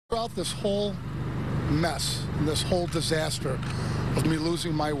Throughout this whole mess, this whole disaster of me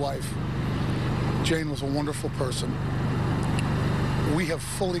losing my wife, Jane was a wonderful person. We have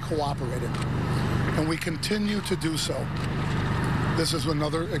fully cooperated, and we continue to do so. This is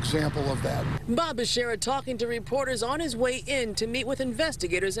another example of that. Bob Bashara talking to reporters on his way in to meet with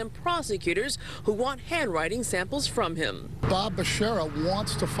investigators and prosecutors who want handwriting samples from him. Bob Bashara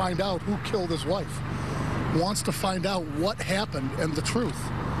wants to find out who killed his wife, wants to find out what happened and the truth.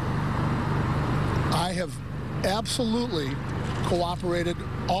 I have absolutely cooperated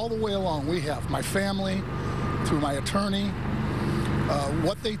all the way along. We have, my family, through my attorney.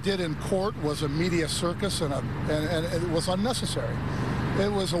 What they did in court was a media circus, and it was unnecessary.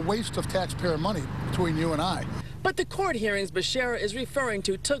 It was a waste of taxpayer money between you and I. But the court hearings Bashara is referring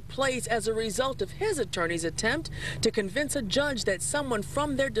to took place as a result of his attorney's attempt to convince a judge that someone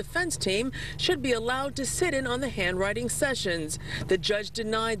from their defense team should be allowed to sit in on the handwriting sessions. The judge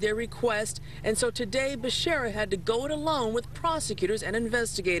denied their request, and so today Bashara had to go it alone with prosecutors and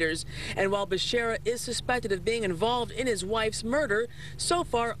investigators. And while Bashara is suspected of being involved in his wife's murder, so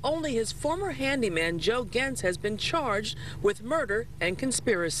far only his former handyman Joe Gentz has been charged with murder and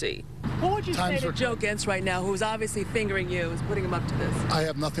conspiracy. What would you say to Joe Gentz right now, who's obviously fingering you, is putting him up to this? I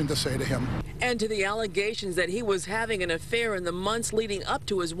have nothing to say to him. And to the allegations that he was having an affair in the months leading up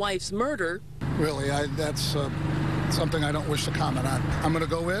to his wife's murder. Really, that's something I don't wish to comment on. I'm going to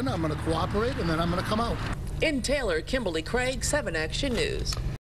go in, I'm going to cooperate, and then I'm going to come out. In Taylor, Kimberly Craig, 7 Action News.